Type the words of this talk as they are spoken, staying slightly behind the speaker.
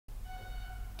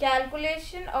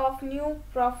Calculation of new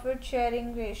profit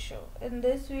sharing ratio. In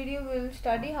this video we will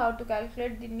study how to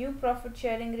calculate the new profit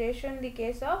sharing ratio in the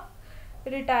case of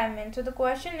retirement. So the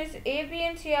question is, A, B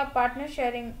and C are partners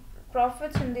sharing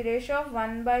profits in the ratio of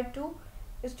 1/2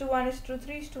 is to 1 is to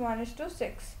 3 is to 1 is to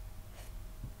 6.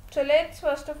 So let's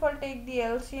first of all take the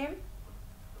LCM.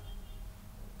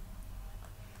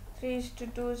 3 is to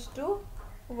 2 is to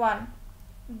 1.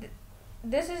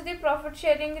 This is the profit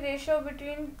sharing ratio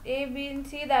between A, B and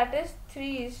C, that is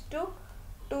 3 is to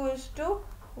 2 is to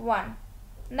 1.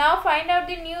 Now find out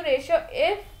the new ratio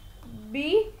if B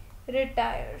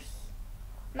retires.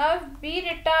 Now if B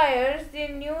retires, the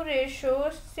new ratio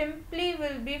simply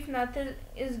will be, if nothing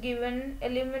is given,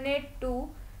 eliminate 2,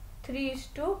 3 is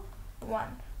to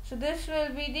 1. So this will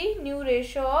be the new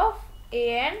ratio of A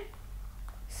and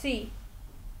C.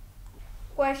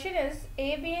 Question is, A,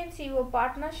 B and C were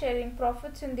partners sharing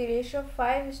profits in the ratio of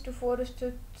 5 is to 4 is to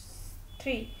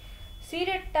 3. C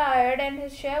retired and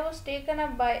his share was taken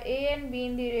up by A and B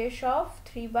in the ratio of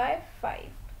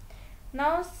 3/5.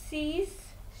 Now C's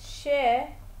share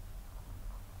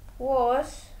was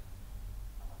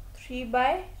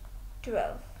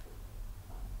 3/12.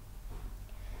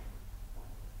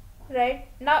 Right.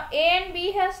 Now A and B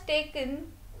has taken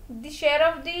the share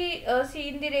of the C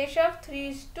in the ratio of 3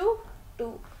 is to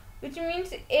 2, which means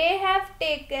A have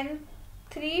taken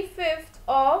 3/5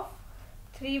 of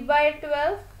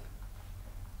 3/12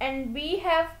 and B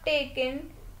have taken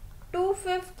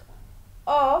 2/5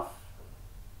 of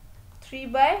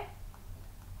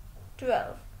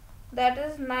 3/12, that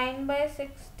is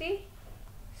 9/60,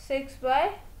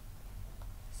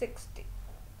 6/60.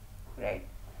 Right.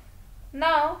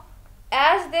 Now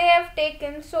as they have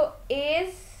taken, so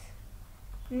A's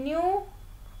new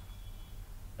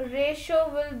ratio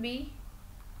will be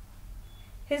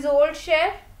his old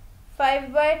share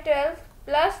 5/12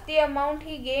 plus the amount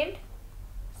he gained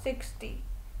 60,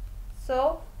 so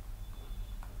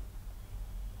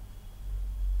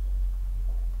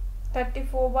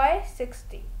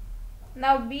 34/60.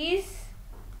 Now B's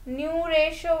new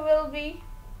ratio will be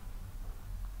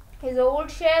his old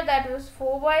share, that was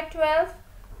 4/12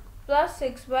 plus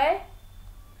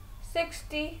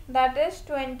 6/60, that is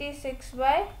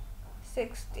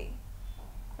 26/60.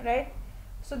 Right.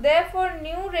 So therefore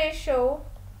new ratio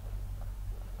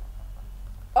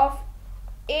of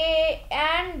A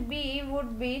and B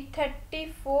would be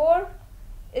 34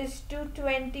 is to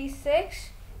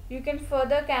 26. You can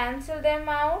further cancel them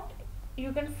out.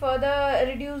 You can further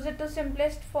reduce it to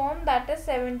simplest form, that is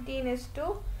 17 is to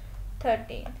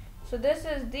 13. So this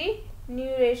is the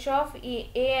new ratio of A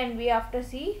and B after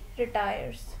C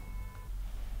retires.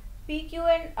 P, Q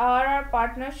and R are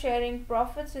partners sharing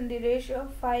profits in the ratio of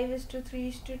 5 is to 3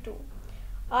 is to 2.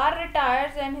 R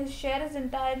retires and his share is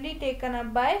entirely taken up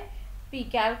by P.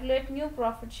 Calculate new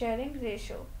profit sharing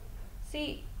ratio. See,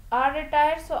 R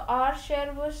retired, so R share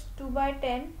was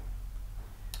 2/10.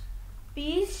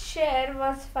 P's share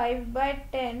was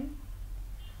 5/10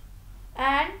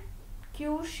 and Q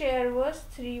share was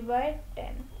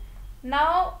 3/10.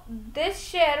 Now this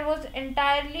share was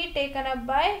entirely taken up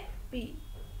by P,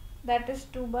 that is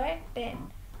 2/10,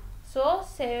 so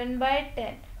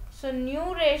 7/10. So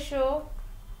new ratio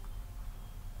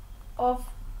of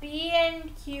P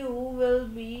and Q will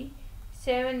be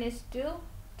 7 is to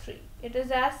 3. It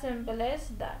is as simple as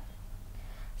that.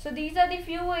 So these are the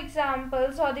few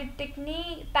examples or the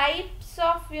types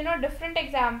of different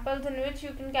examples in which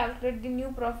you can calculate the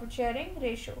new profit sharing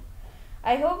ratio.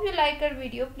 I hope you like our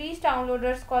video. Please download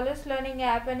our Scholars Learning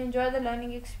app and enjoy the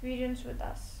learning experience with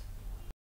us.